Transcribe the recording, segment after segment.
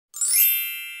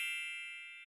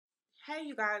Hey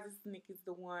you guys, this is Nikki's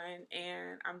the One,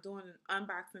 and I'm doing an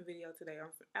unboxing video today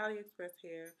on some Aliexpress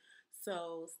hair.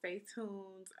 So stay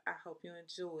tuned. I hope you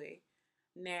enjoy.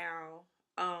 Now,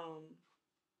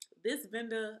 this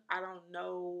vendor, I don't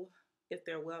know if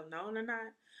they're well known or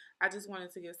not. I just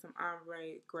wanted to get some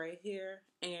ombre gray hair,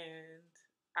 and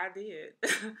I did.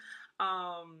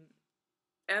 um,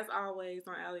 as always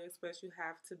on AliExpress, you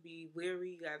have to be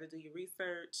wary. You got to do your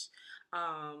research.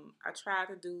 I tried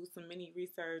to do some mini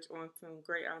research on some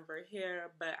gray ombre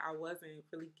hair, but I wasn't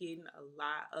really getting a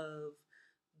lot of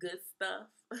good stuff.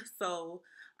 So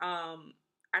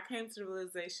I came to the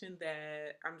realization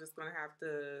that I'm just gonna have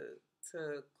to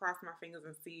cross my fingers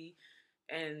and see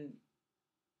and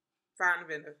find a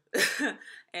vendor,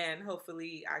 and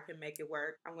hopefully I can make it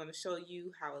work. I'm gonna show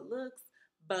you how it looks.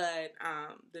 But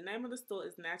the name of the store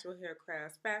is Natural Hair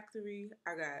Crafts Factory.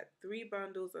 I got 3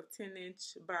 bundles of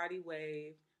 10-inch body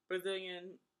wave,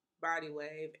 Brazilian body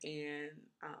wave, and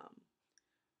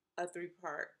a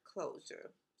 3-part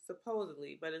closure,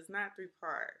 supposedly, but it's not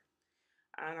 3-part.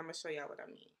 And I'm gonna show y'all what I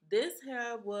mean. This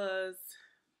hair was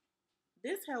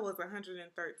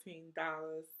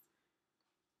 $113.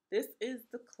 This is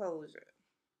the closure,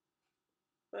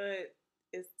 but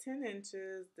it's 10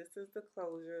 inches. This is the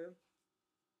closure.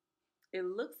 It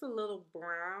looks a little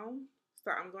brown,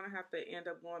 so I'm going to have to end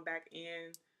up going back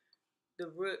in the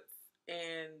roots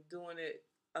and doing it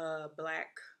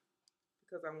black,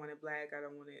 because I want it black. I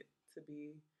don't want it to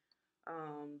be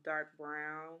dark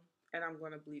brown, and I'm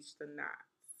going to bleach the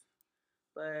knots.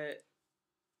 But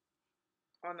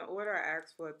on the order, I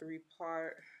asked for a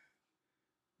 3-part,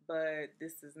 but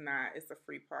this is not. It's a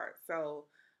free part, so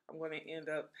I'm going to end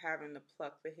up having to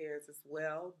pluck the hairs as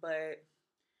well. But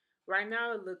right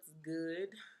now it looks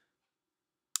good.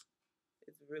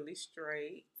 It's really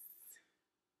straight,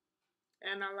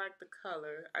 and I like the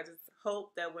color. I just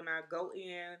hope that when I go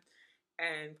in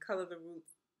and color the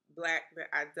roots black, that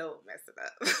I don't mess it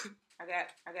up. I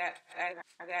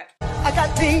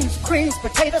got beans, greens,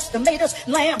 potatoes, tomatoes,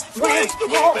 lamb, lamb,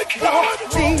 pork,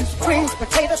 beans, greens,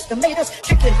 potatoes, tomatoes,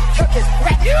 chicken, turkeys,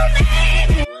 rat. You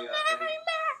name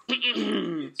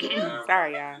it.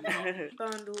 Sorry, y'all.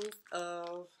 Bundles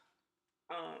of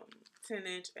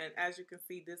 10-inch, and as you can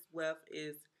see, this weft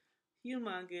is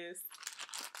humongous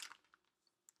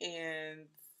and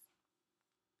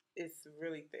it's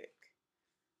really thick.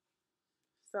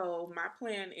 So my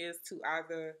plan is to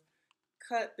either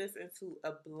cut this into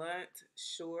a blunt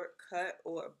short cut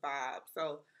or a bob.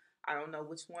 So I don't know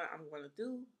which one I'm going to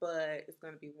do, but it's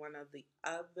going to be one or the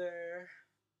other.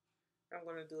 I'm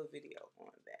going to do a video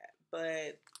on that.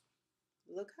 But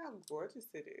look how gorgeous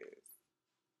it is.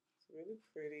 It's really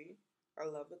pretty. I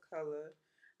love the color.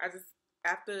 I just,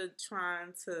 after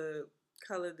trying to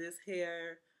color this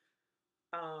hair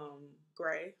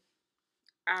gray,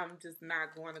 I'm just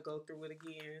not going to go through it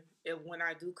again. When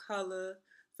I do color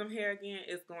some hair again,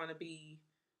 it's going to be,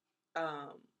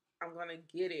 I'm going to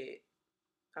get it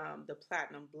the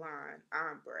platinum blonde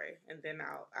ombre, and then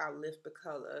I'll lift the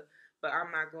color. But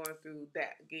I'm not going through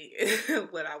that again.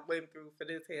 What I went through for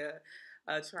this hair,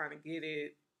 trying to get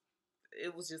it,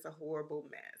 it was just a horrible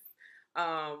mess.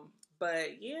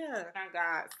 But yeah, I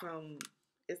got some.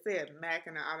 It said MAC,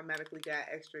 and I automatically got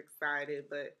extra excited,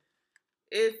 but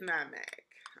it's not MAC.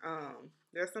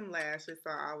 There's some lashes, so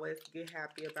I always get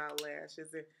happy about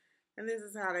lashes, and this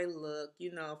is how they look.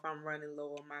 You know, if I'm running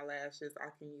low on my lashes,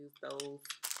 I can use those.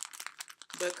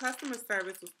 But customer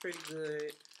service was pretty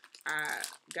good. I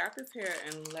got this hair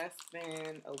in less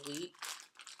than a week.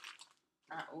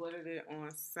 I ordered it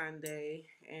on Sunday,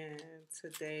 and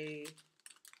today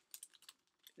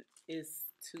is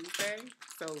Tuesday,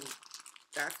 so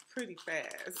that's pretty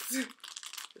fast.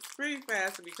 It's pretty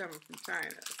fast to be coming from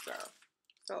China.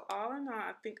 So all in all,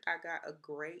 I think I got a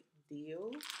great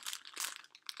deal,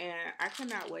 and I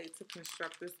cannot wait to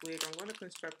construct this wig. I'm going to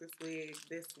construct this wig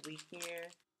this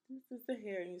weekend. This is the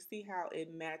hair, and you see how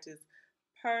it matches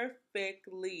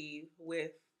perfectly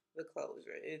with the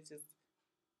closure.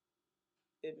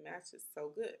 It matches so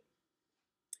good.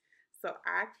 So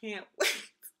I can't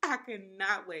wait. I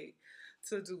cannot wait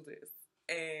to do this.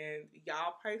 And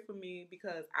y'all pray for me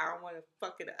because I don't want to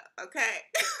fuck it up, okay?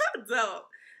 So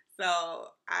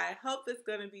I hope it's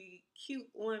going to be cute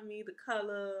on me, the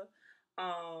color.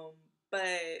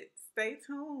 But stay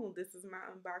tuned. This is my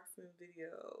unboxing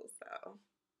video, so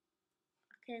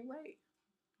I can't wait.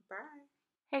 Bye.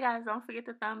 Hey guys, don't forget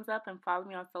to thumbs up and follow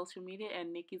me on social media at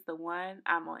Nikki's the One.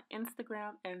 I'm on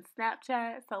Instagram and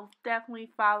Snapchat, so definitely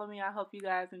follow me. I hope you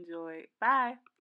guys enjoyed. Bye.